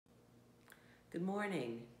Good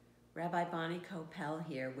morning. Rabbi Bonnie Koppell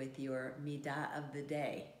here with your Middah of the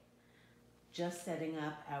day. Just setting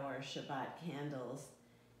up our Shabbat candles,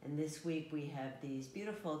 and this week we have these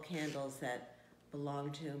beautiful candles that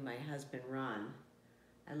belong to my husband Ron.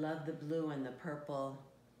 I love the blue and the purple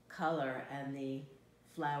color and the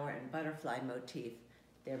flower and butterfly motif.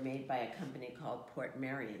 They're made by a company called Port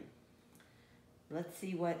Marion. Let's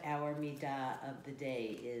see what our Middah of the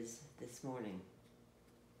day is this morning.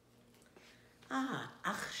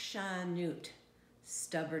 Achshanut,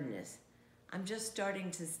 stubbornness. I'm just starting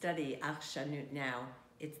to study Achshanut now.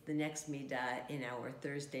 It's the next Middah in our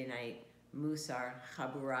Thursday night Mussar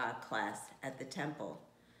Chabura class at the temple.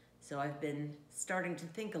 So I've been starting to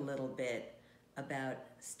think a little bit about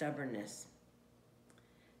stubbornness.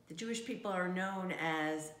 The Jewish people are known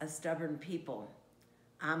as a stubborn people,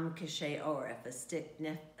 Am Keshei Oref,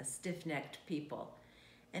 a stiff-necked people.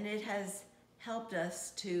 And it has helped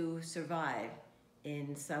us to survive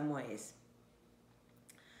in some ways.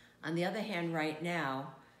 On the other hand, right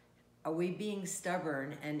now, are we being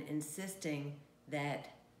stubborn and insisting that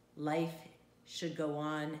life should go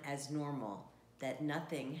on as normal, that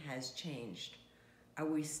nothing has changed? Are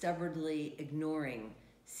we stubbornly ignoring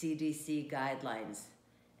CDC guidelines,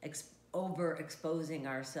 overexposing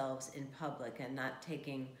ourselves in public and not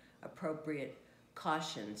taking appropriate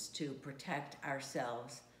cautions to protect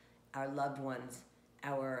ourselves, our loved ones,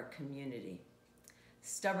 our community?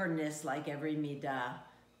 Stubbornness, like every Middah,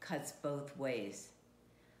 cuts both ways.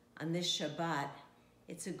 On this Shabbat,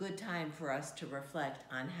 it's a good time for us to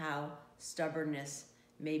reflect on how stubbornness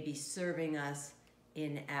may be serving us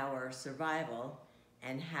in our survival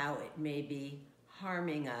and how it may be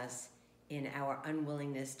harming us in our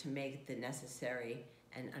unwillingness to make the necessary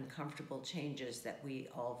and uncomfortable changes that we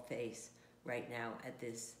all face right now at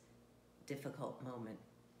this difficult moment.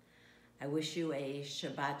 I wish you a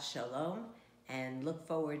Shabbat Shalom and look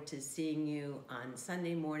forward to seeing you on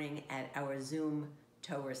Sunday morning at our Zoom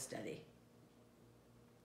Torah study.